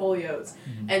like portfolios,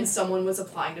 and someone was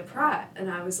applying to Pratt,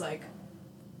 and I was like,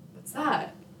 what's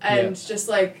that? And just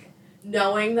like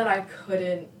knowing that I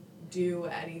couldn't do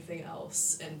anything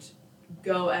else and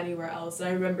go anywhere else. And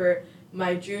I remember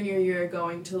my junior year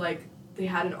going to like, they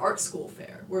had an art school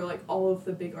fair where like all of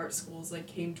the big art schools like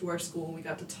came to our school and we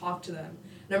got to talk to them.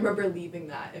 And I remember leaving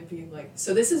that and being like,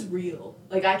 so this is real.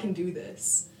 Like I can do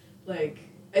this. Like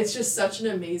it's just such an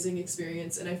amazing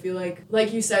experience. And I feel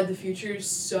like you said, the future is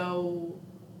so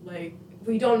like,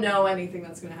 we don't know anything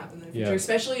that's going to happen in the future, Yeah.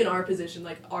 especially in our position,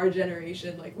 like our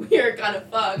generation, like we are kind of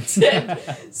fucked. And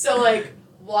so like,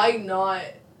 why not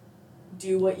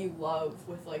do what you love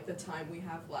with like the time we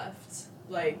have left?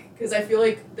 Like, because I feel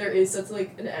like there is such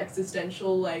like an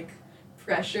existential like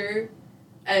pressure,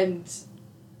 and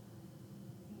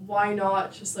why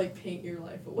not just like paint your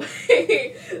life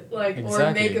away? Like, or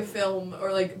Exactly. make a film,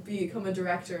 or like become a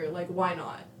director. Like, why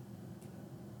not?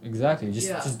 Exactly.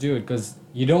 Yeah. Just do it, because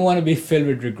you don't want to be filled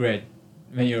with regret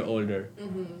when you're older.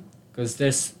 Mm-hmm. Because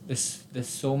there's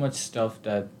so much stuff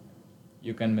that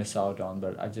you can miss out on,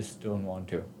 but I just don't want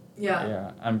to. Yeah.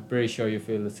 Yeah, I'm pretty sure you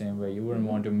feel the same way. You wouldn't Mhm.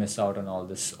 want to miss out on all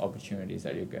these opportunities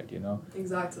that you get, you know?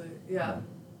 Exactly. Yeah.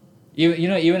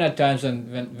 Even at times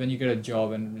when you get a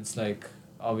job and it's like,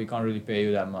 oh, we can't really pay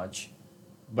you that much,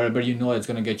 but you know it's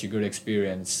gonna get you good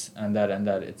experience, and that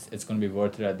it's gonna be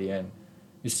worth it at the end.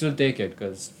 You still take it,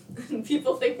 because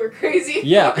People think we're crazy.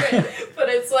 Yeah. for it, but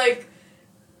it's like,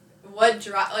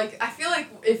 like I feel like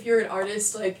if you're an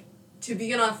artist, like to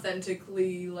be an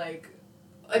authentically like.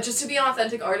 Just to be an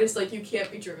authentic artist, like you can't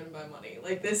be driven by money.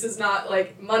 Like this is not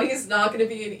like, money is not going to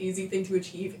be an easy thing to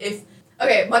achieve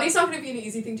money's not going to be an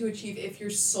easy thing to achieve if you're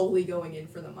solely going in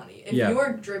for the money. If Yeah. you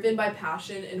are driven by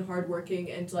passion and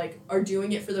hardworking and like are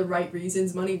doing it for the right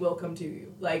reasons, money will come to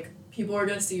you. Like people are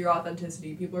going to see your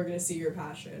authenticity, people are going to see your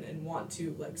passion and want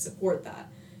to like support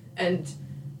that. And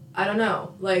I don't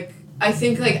know, like I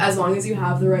think like as long as you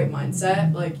have the right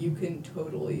mindset, like you can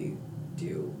totally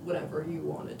do whatever you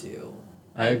want to do.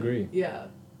 I agree. Yeah.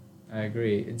 I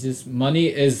agree. It's just, money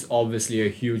is obviously a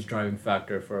huge driving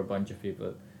factor for a bunch of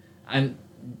people, and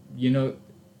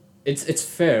it's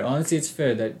fair. Honestly, it's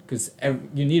fair that because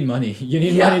you need money. You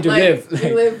need money to like, live.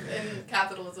 we live in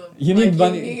capitalism. You need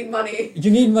money. You need money.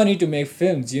 You need money to make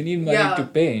films. You need money Yeah. to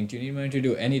paint. You need money to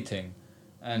do anything,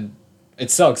 and it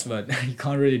sucks, but you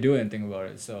can't really do anything about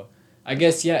it. So I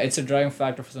guess it's a driving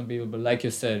factor for some people, but like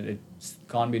you said, it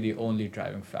can't be the only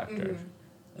driving factor. Mhm.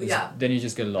 Yeah. Then you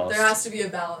just get lost. There has to be a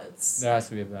balance. There has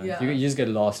to be a balance. Yeah. You just get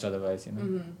lost otherwise, you know.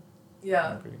 Mm-hmm. I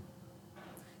Yeah. agree.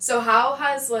 So how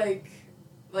has like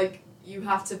you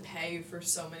have to pay for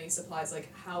so many supplies,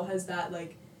 like how has that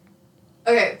like,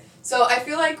 okay, so I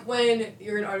feel like when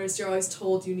you're an artist you're always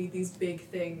told you need these big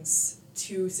things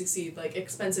to succeed, like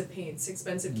expensive paints,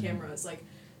 expensive Mhm. cameras. Like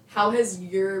how has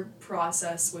your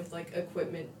process with like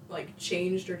equipment like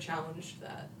changed or challenged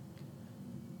that?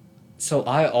 So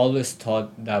I always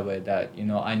thought that way, that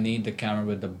I need the camera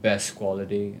with the best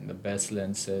quality and the best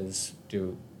lenses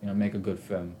to make a good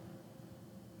film.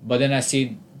 But then I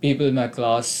see people in my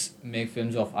class make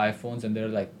films off iPhones and they're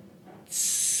like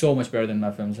so much better than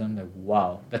my films, and I'm like,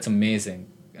 wow, that's amazing.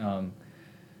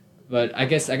 But I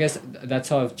guess that's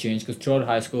how I've changed, because throughout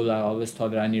high school I always thought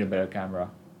that I need a better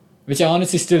camera, which I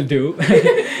honestly still do.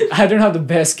 I don't have the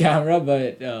best camera,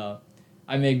 but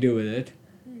I make do with it,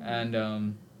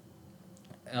 and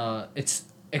it's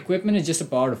equipment is just a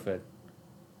part of it.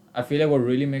 I feel like what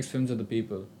really makes films are the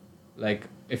people. Like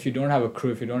if you don't have a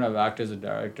crew, if you don't have actors or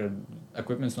director,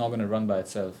 equipment's not gonna run by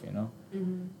itself, you know.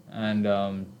 Mm-hmm.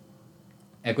 And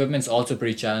equipment's also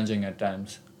pretty challenging at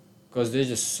times, because there's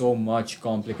just so much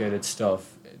complicated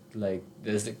stuff. Like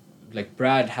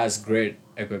Brad has great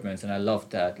equipment, and I love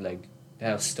that. Like they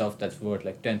have stuff that's worth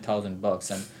like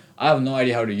 $10,000, and I have no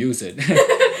idea how to use it.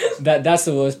 That's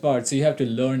the worst part. So you have to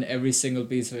learn every single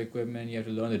piece of equipment. You have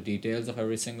to learn the details of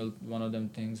every single one of them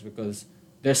things, because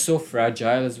they're so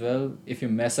fragile as well. If you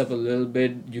mess up a little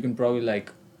bit, you can probably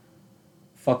like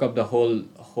fuck up the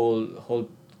whole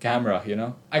camera, you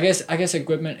know. I guess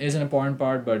equipment is an important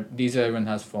part, but these everyone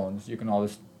has phones. You can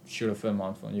always shoot a film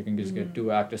on phone. You can just get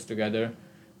two actors together.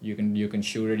 You can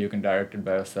shoot it. You can direct it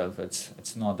by yourself.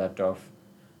 It's not that tough,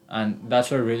 and that's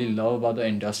what I really love about the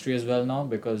industry as well now,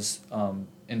 because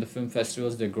in the film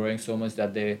festivals they're growing so much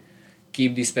that they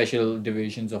keep these special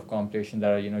divisions of competition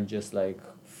that are just like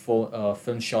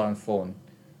film shot on phone,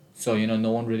 so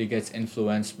no one really gets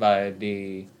influenced by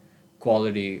the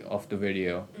quality of the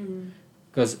video,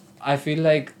 because I feel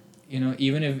like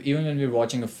even when we're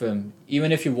watching a film,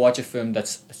 even if you watch a film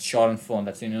that's shot on phone,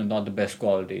 that's not the best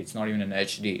quality, it's not even an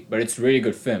HD, but it's really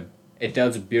good film, it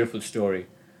tells a beautiful story.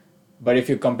 But if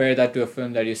you compare that to a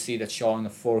film that you see that's shot on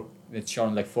like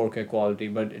 4K quality,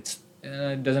 but it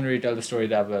doesn't really tell the story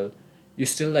that well, you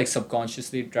still like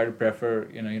subconsciously try to prefer,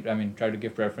 I mean, try to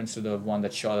give preference to the one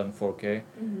that's shot on 4K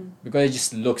because it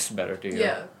just looks better to you.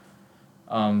 Yeah.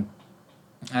 Um,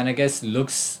 and I guess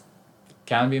looks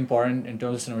can be important in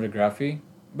terms of cinematography,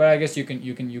 but I guess you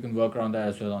can work around that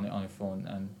as well on your phone,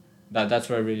 and that's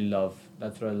what I really love.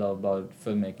 That's what I love about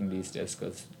filmmaking these days,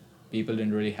 because people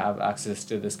didn't really have access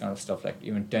to this kind of stuff like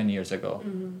even 10 years ago.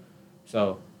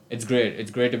 So it's great. It's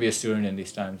great to be a student in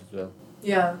these times as well.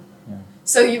 Yeah. Yeah.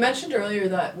 So you mentioned earlier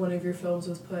that one of your films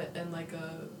was put in like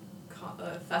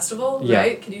a festival, Yeah.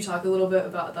 right? Can you talk a little bit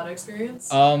about that experience?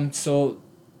 So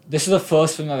this is the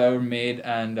first film I've ever made,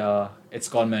 and it's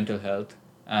called Mental Health,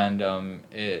 and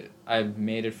I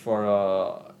made it for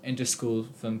a inter-school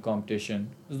film competition.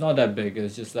 It's not that big.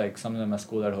 It's just like something that my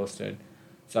school had hosted,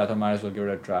 so I thought might as well give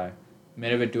it a try.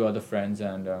 Made it with two other friends,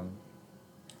 and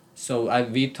so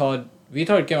we thought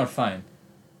it came out fine.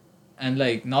 And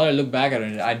like now that I look back at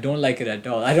it, I don't like it at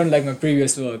all. I don't like my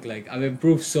previous work. Like I've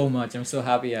improved so much. I'm so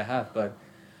happy I have, but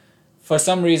for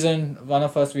some reason, one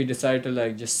of us, we decided to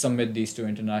like just submit these to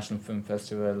international film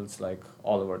festivals like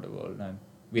all over the world, and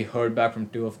we heard back from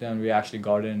two of them. We actually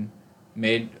got in,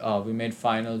 we made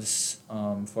finals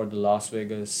for the Las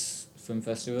Vegas Film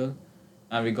Festival,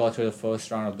 and we got through the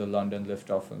first round of the London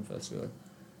Liftoff Film Festival.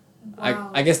 Wow.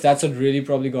 I guess that's what really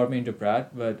probably got me into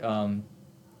Pratt, but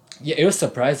yeah, it was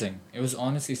surprising. It was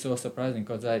honestly so surprising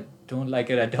because I don't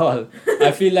like it at all.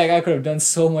 I feel like I could have done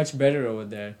so much better over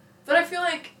there. But I feel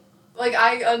like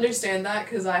I understand that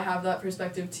because I have that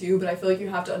perspective too, but I feel like you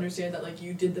have to understand that like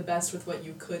you did the best with what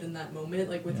you could in that moment,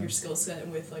 like with your skill set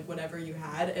and with like whatever you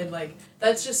had, and like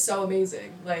that's just so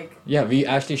amazing. Like Yeah, we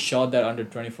actually shot that under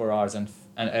 24 hours and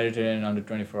edited it in under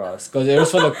 24 hours because it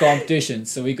was for the competition,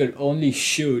 so we could only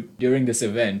shoot during this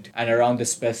event and around the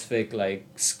specific like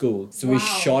school. So we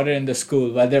Wow. shot it in the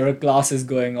school while there were classes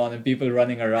going on and people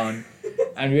running around,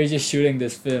 and we were just shooting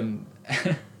this film.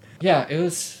 Yeah, it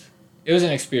was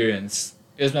an experience.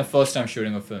 It was my first time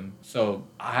shooting a film, so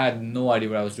I had no idea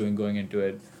what I was doing going into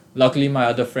it. Luckily, my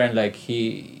other friend, like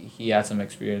he had some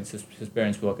experience. His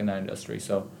parents work in that industry,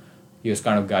 so he was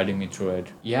kind of guiding me through it.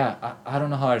 Yeah, I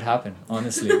don't know how it happened,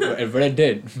 honestly, but it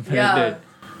did. But yeah. it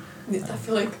did. I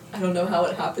feel like I don't know how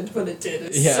it happened, but it did.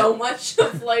 It's Yeah. so much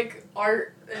of like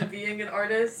art and being an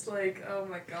artist. Like, oh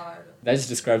my god. That just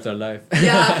describes our life.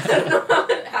 Yeah, I don't know how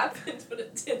it happened, but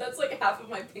it did. That's like half of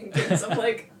my paintings. I'm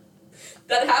like,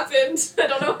 that happened. I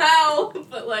don't know how,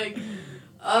 but like,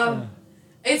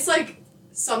 it's like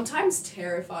sometimes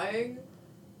terrifying,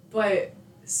 but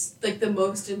like the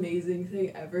most amazing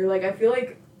thing ever. Like I feel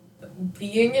like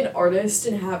being an artist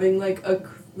and having like a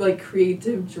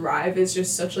creative drive is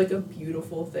just such like a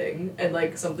beautiful thing, and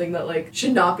like something that like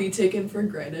should not be taken for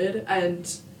granted. And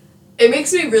it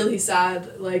makes me really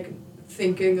sad like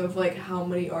thinking of like how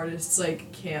many artists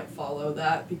like can't follow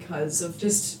that because of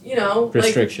just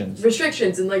Restrictions. like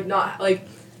restrictions and like not like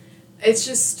it's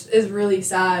just is really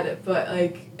sad, but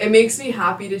like it makes me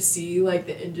happy to see like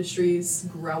the industries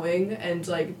growing and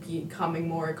like becoming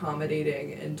more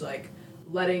accommodating and like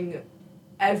letting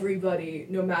everybody,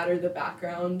 no matter the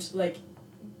background, like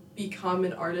become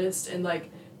an artist and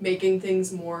like making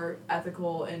things more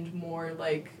ethical and more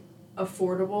like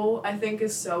affordable, I think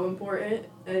is so important.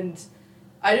 And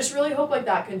I just really hope like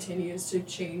that continues to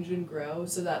change and grow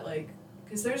so that like,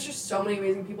 because there's just so many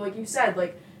amazing people, like you said,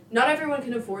 like not everyone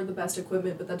can afford the best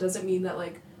equipment, but that doesn't mean that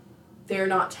like they're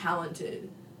not talented.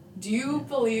 Do you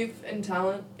believe in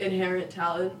talent, inherent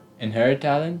talent? Inherent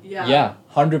talent? Yeah. Yeah,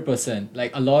 100%.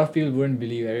 Like a lot of people wouldn't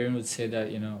believe. Everyone would say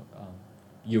that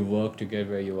you work to get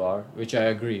where you are, which I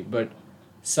agree. But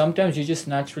sometimes you just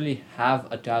naturally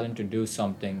have a talent to do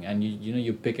something, and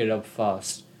you pick it up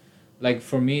fast. Like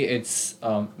for me, it's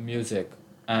music,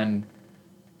 and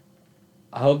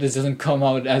I hope this doesn't come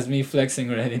out as me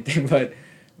flexing or anything. But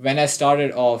when I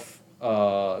started off,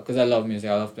 because I love music,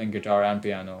 I love playing guitar and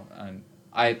piano, and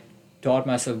I taught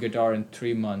myself guitar in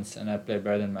 3 months, and I played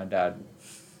better than my dad.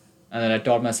 And then I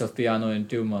taught myself piano in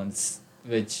 2 months,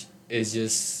 which is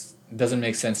just doesn't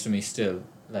make sense to me still.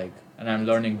 Like, and I'm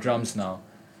learning drums now.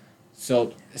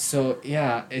 So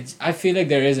yeah, I feel like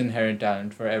there is inherent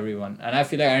talent for everyone, and I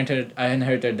feel like I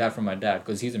inherited that from my dad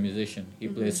because he's a musician. He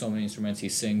plays so many instruments. He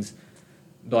sings,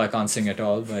 though I can't sing at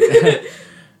all. But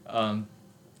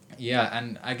yeah,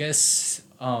 and I guess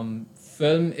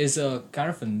film is a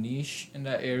kind of a niche in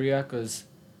that area because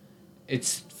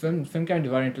it's film can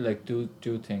divide into like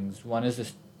two things. One is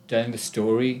just telling the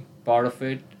story part of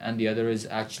it, and the other is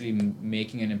actually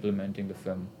making and implementing the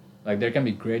film. Like there can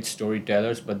be great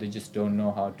storytellers, but they just don't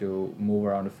know how to move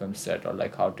around a film set or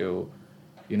like how to,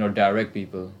 direct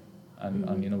people,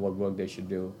 and what work they should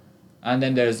do. And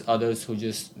then there's others who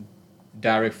just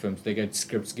direct films. They get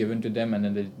scripts given to them and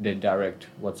then they direct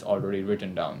what's already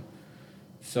written down.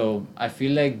 So I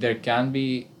feel like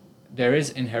there is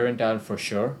inherent talent for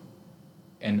sure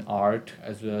in art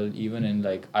as well, even in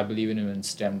like, I believe in even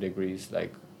STEM degrees,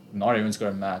 like not everyone's good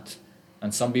at math.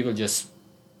 And some people just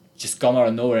come out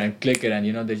of nowhere and click it,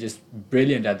 and they're just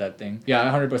brilliant at that thing. Yeah,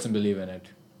 I 100% believe in it.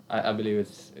 I believe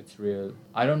it's real.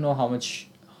 I don't know how much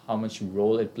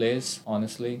role it plays,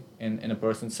 honestly, in a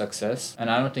person's success,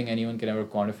 and I don't think anyone can ever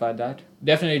quantify that.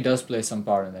 Definitely does play some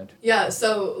part in it. Yeah,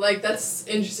 so like that's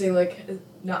interesting, like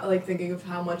not like thinking of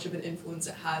how much of an influence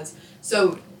it has.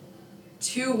 So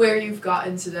to where you've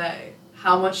gotten today,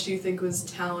 how much do you think was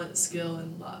talent, skill,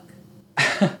 and luck?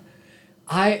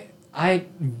 I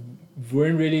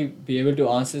wouldn't really be able to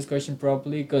answer this question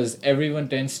properly because everyone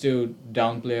tends to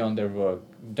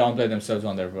downplay themselves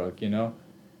on their work,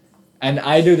 And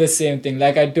I do the same thing.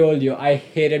 Like I told you, I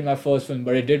hated my first film,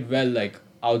 but it did well, like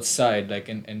outside, like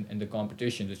in the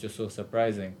competitions. It's just so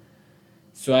surprising.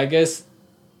 So I guess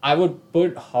I would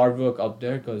put hard work up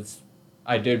there because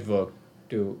I did work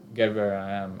to get where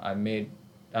I am. I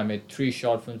made 3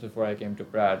 short films before I came to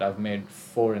Pratt. I've made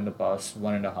 4 in the past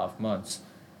 1.5 months.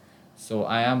 So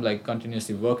I am like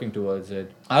continuously working towards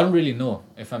it. I don't really know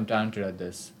if I'm talented at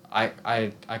this.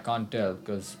 I can't tell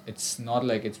because it's not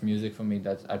like it's music for me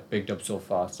that I picked up so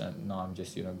fast and now I'm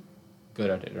just good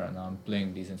at it right now. I'm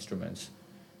playing these instruments.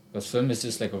 Because film is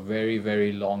just like a very,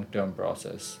 very long-term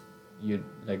process.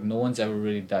 No one's ever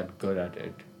really that good at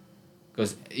it.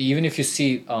 Because even if you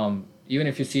see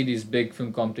these big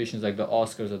film competitions like the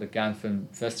Oscars or the Cannes Film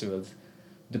Festivals,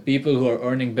 the people who are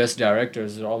earning best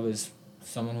directors are always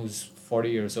someone who's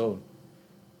 40 years old.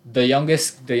 The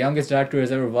youngest director who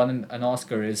has ever won an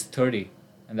Oscar is 30,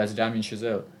 and that's Damien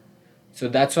Chazelle. So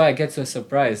that's why I get so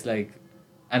surprised,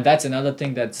 and that's another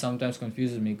thing that sometimes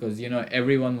confuses me because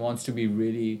everyone wants to be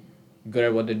really good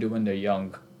at what they do when they're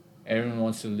young. Everyone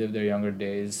wants to live their younger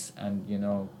days and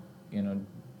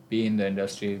be in the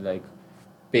industry, like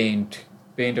paint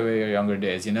away your younger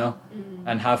days, Mm-hmm.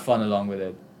 and have fun along with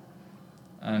it.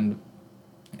 And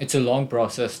it's a long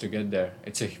process to get there.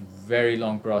 It's a very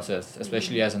long process,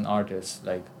 especially as an artist,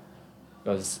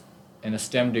 because in a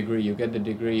STEM degree, you get the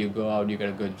degree, you go out, you get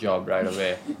a good job right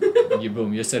away.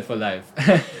 You're set for life.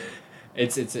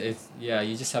 It's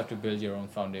you just have to build your own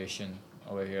foundation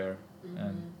over here. Mm-hmm.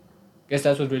 And I guess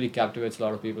that's what really captivates a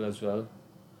lot of people as well.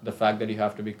 The fact that you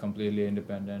have to be completely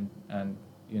independent and,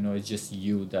 it's just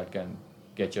you that can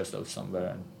get yourself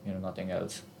somewhere and, nothing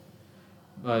else.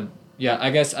 But yeah, I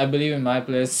guess I believe in my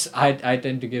place. I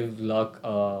tend to give luck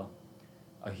a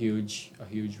huge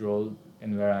role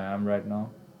in where I am right now,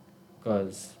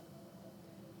 because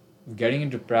getting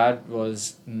into Pratt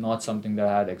was not something that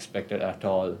I had expected at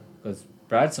all. Because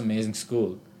Pratt's an amazing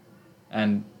school,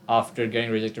 and after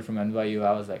getting rejected from NYU,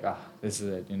 I was like, this is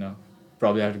it.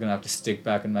 Probably I'm gonna have to stick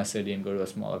back in my city and go to a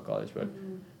smaller college. But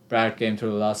Pratt came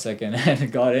through the last second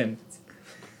and got in.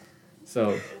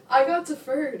 So I got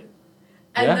deferred.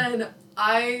 And Yeah? then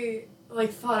I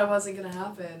thought it wasn't gonna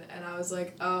happen, and I was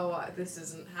like, oh, this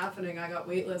isn't happening. I got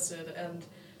waitlisted, and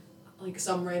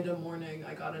some random morning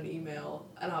I got an email,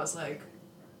 and I was like,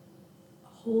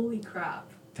 holy crap.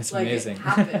 That's amazing. It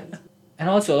happened. And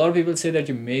also, a lot of people say that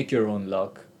you make your own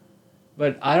luck,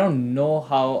 but I don't know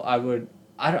how I would.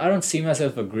 I don't see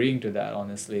myself agreeing to that,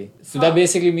 honestly. So that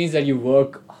basically means that you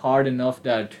work hard enough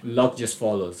that luck just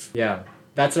follows. Yeah.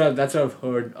 That's what I've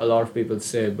heard a lot of people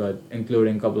say, but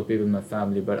including a couple of people in my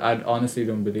family. But I honestly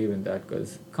don't believe in that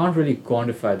because can't really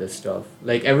quantify this stuff.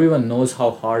 Like everyone knows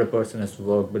how hard a person has to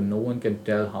work, but no one can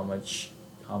tell how much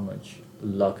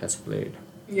luck has played.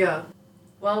 Yeah.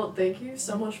 Well, thank you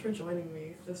so much for joining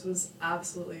me. This was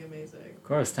absolutely amazing. Of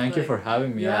course, thank you for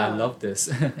having me. Yeah. I love this.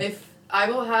 If I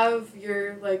will have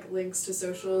your links to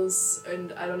socials,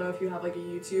 and I don't know if you have a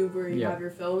YouTube where you have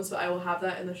your films, but I will have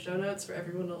that in the show notes for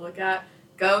everyone to look at.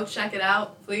 Go check it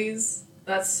out, please.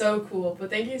 That's so cool. But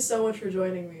thank you so much for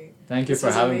joining me. Thank you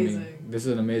for having me. This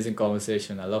is an amazing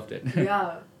conversation. I loved it.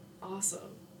 Yeah, awesome.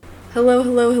 Hello,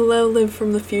 Liv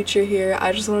from the future here.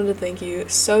 I just wanted to thank you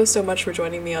so much for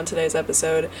joining me on today's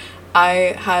episode.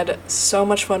 I had so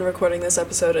much fun recording this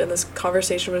episode, and this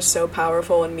conversation was so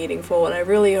powerful and meaningful, and I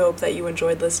really hope that you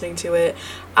enjoyed listening to it.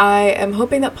 I am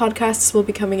hoping that podcasts will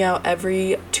be coming out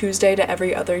every Tuesday to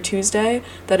every other Tuesday.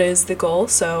 That is the goal,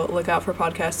 so look out for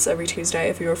podcasts every Tuesday.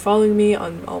 If you are following me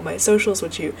on all my socials,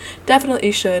 which you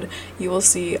definitely should, you will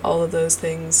see all of those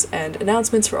things and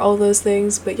announcements for all of those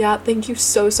things. But yeah, thank you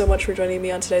so much for joining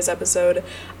me on today's episode.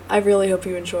 I really hope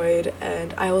you enjoyed,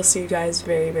 and I will see you guys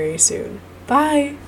very soon. Bye!